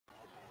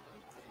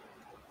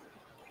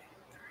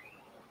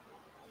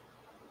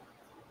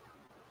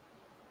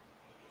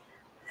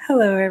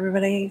Hello,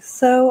 everybody.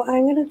 So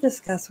I'm going to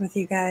discuss with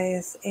you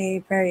guys a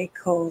very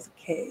cold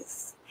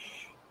case.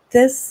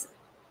 This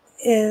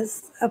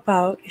is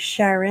about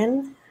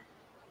Sharon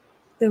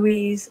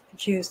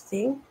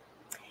Giusti.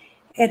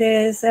 It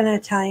is an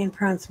Italian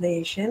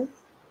pronunciation.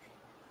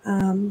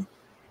 Her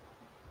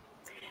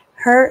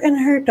and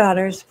her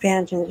daughters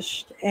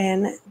vanished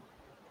in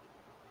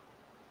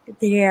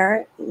the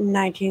year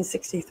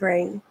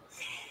 1963.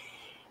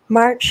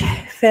 March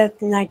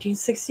 5th,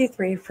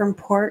 1963, from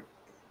Port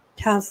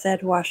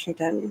Townsend,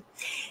 Washington.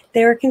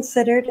 They were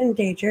considered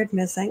endangered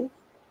missing.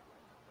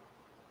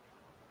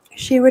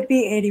 She would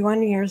be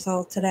 81 years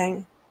old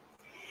today.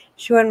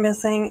 She went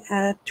missing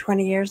at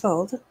 20 years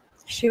old.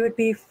 She would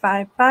be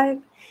 5'5",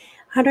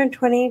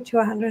 120 to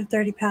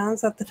 130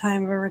 pounds at the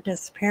time of her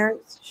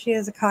disappearance. She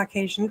is a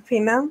Caucasian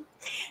female,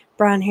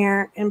 brown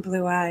hair and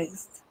blue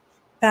eyes.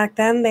 Back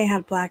then, they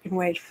had black and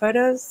white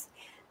photos,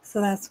 so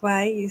that's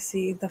why you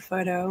see the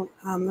photo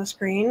on the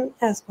screen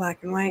as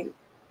black and white.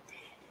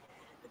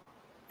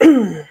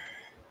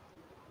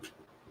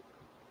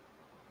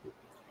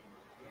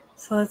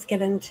 So let's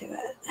get into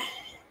it.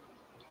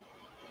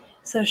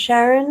 So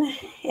Sharon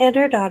and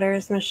her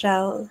daughters,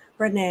 Michelle,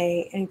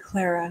 Renee, and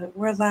Clara,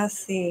 were last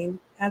seen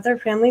at their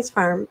family's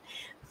farm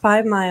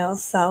 5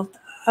 miles south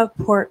of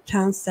Port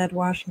Townsend,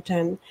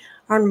 Washington,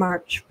 on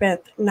March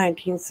 5th,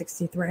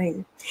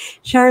 1963.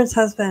 Sharon's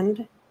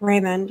husband,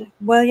 Raymond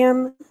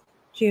William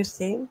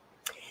Giusti,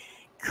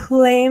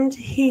 claimed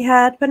he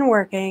had been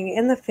working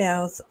in the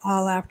fields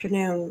all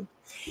afternoon.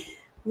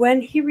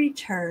 When he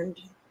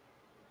returned,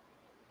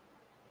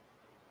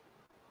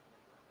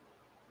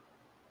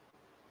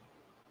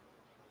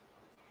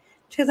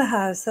 to the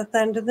house at the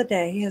end of the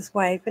day, his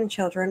wife and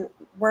children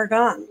were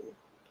gone.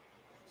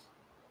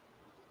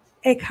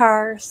 A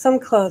car, some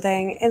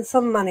clothing, and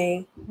some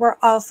money were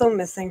also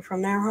missing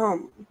from their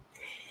home.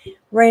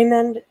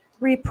 Raymond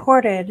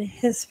reported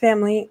his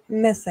family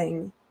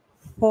missing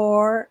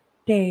 4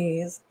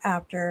 days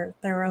after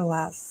they were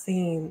last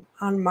seen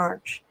on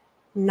March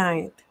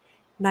 9th,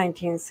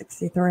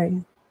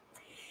 1963.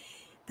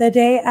 The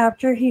day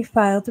after he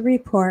filed the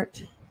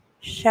report,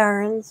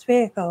 Sharon's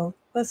vehicle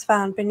was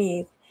found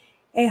beneath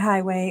a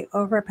highway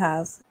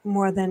overpass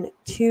more than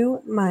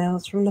 2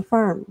 miles from the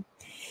farm.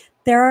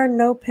 There are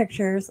no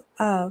pictures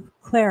of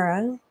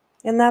Clara.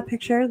 In that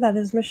picture, that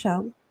is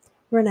Michelle,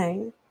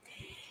 Renee.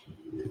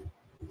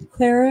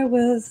 Clara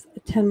was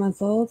 10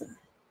 months old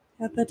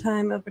at the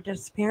time of her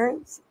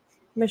disappearance.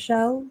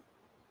 Michelle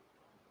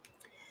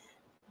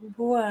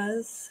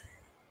was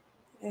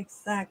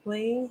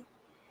exactly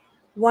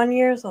 1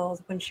 year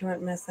old when she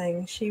went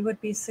missing. She would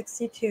be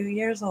 62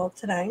 years old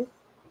today.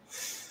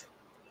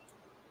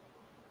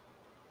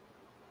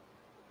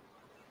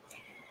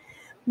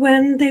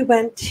 When they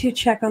went to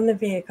check on the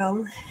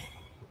vehicle,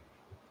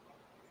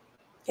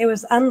 it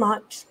was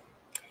unlocked,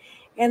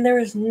 and there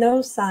was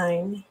no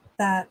sign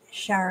that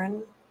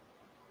Sharon,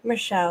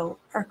 Michelle,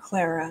 or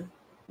Clara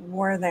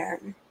were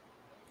there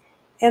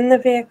in the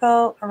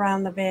vehicle,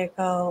 around the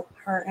vehicle,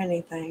 or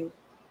anything.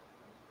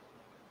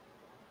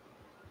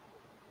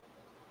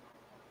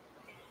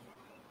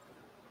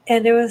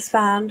 And it was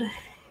found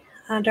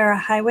under a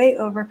highway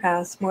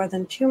overpass more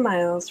than 2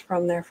 miles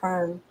from their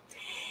farm.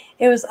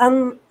 It was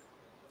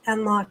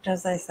unlocked,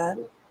 as I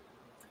said.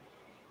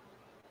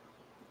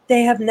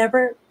 They have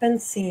never been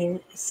seen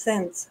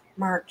since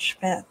March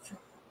 5th,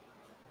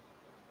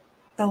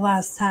 the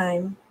last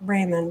time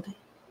Raymond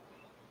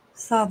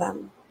saw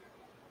them.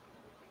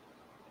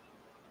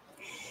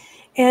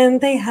 And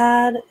they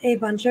had a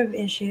bunch of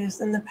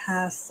issues in the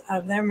past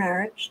of their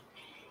marriage,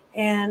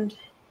 and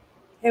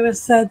it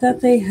was said that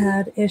they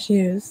had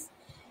issues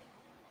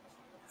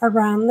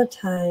around the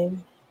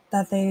time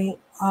that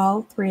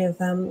all three of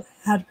them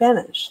had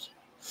vanished.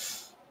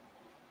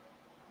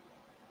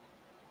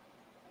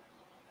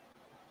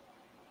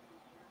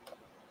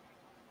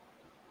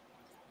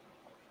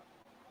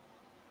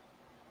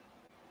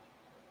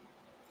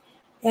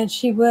 And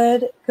she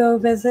would go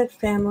visit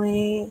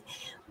family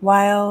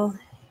while,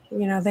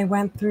 they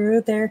went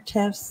through their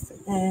tiffs.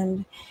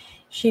 And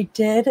she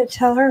did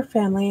tell her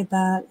family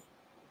that,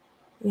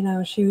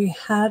 she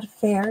had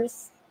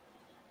fears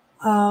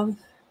of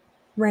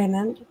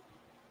Raymond,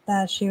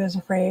 that she was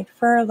afraid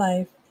for her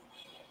life.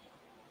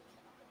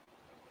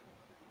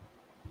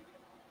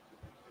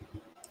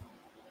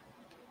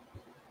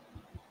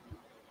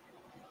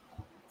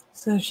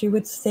 So she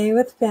would stay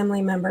with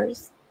family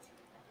members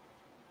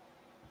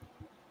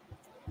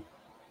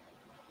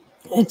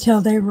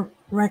until they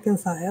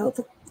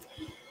reconciled.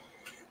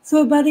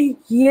 So about a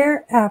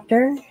year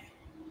after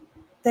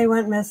they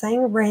went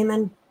missing,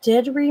 Raymond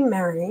did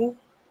remarry.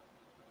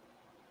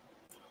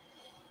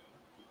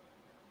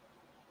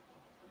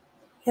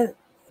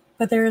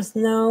 But there is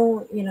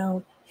no,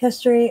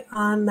 history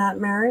on that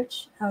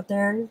marriage out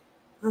there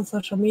on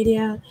social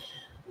media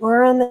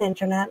or on the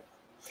internet.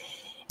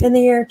 In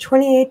the year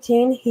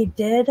 2018, he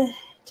did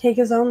take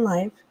his own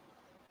life.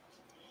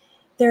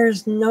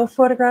 There's no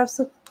photographs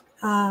of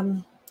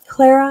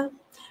Clara.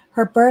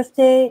 Her birth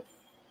date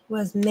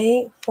was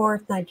May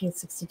 4th,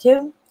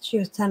 1962. She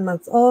was 10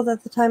 months old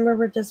at the time of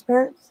her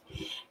disappearance.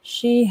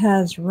 She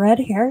has red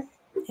hair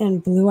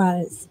and blue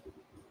eyes.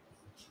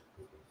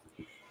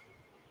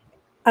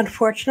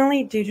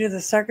 Unfortunately, due to the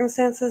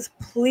circumstances,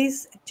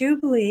 police do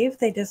believe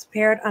they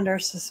disappeared under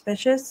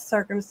suspicious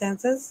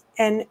circumstances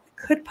and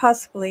could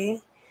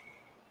possibly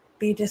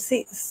be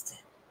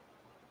deceased.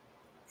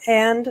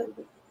 And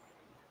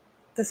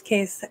this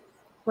case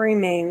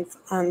remains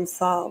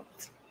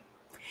unsolved.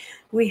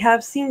 We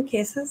have seen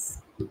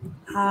cases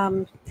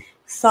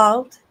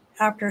solved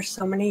after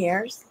so many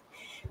years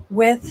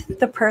with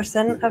the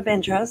person of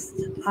interest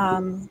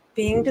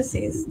being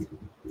deceased.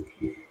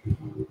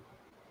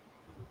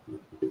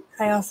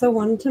 I also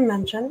wanted to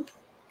mention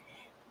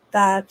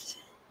that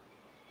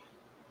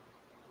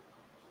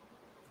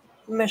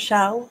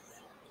Michelle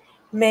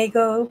may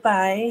go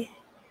by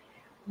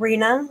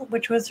Rena,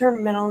 which was her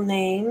middle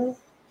name,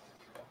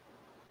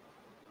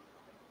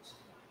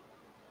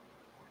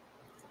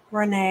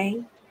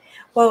 Renee.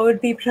 Well, it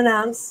would be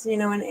pronounced,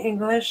 in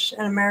English,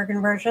 an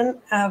American version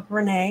of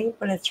Renee,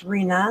 but it's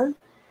Rena.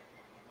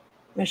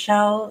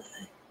 Michelle,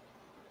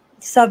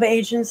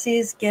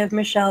 sub-agencies give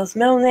Michelle's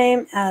middle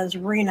name as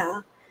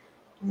Rena,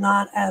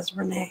 not as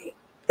Renee.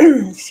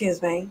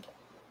 Excuse me.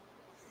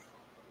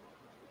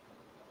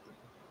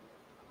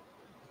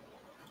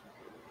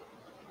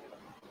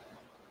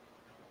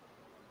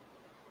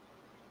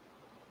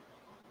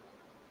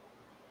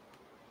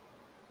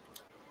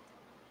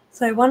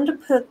 So I wanted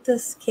to put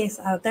this case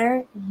out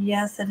there.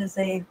 Yes, it is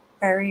a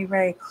very,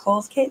 very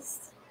close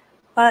case,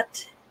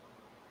 but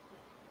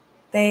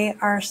they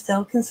are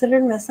still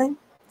considered missing,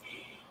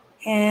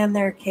 and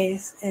their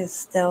case is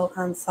still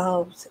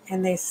unsolved,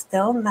 and they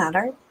still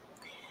matter.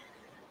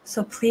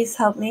 So please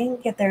help me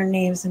get their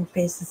names and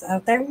faces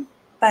out there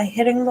by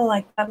hitting the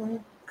like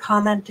button,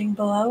 commenting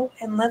below,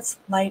 and let's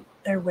light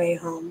their way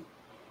home.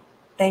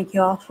 Thank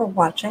you all for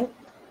watching,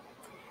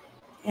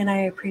 and I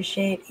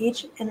appreciate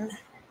each and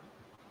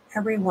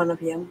every one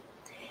of you.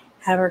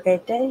 Have a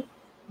great day.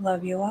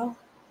 Love you all.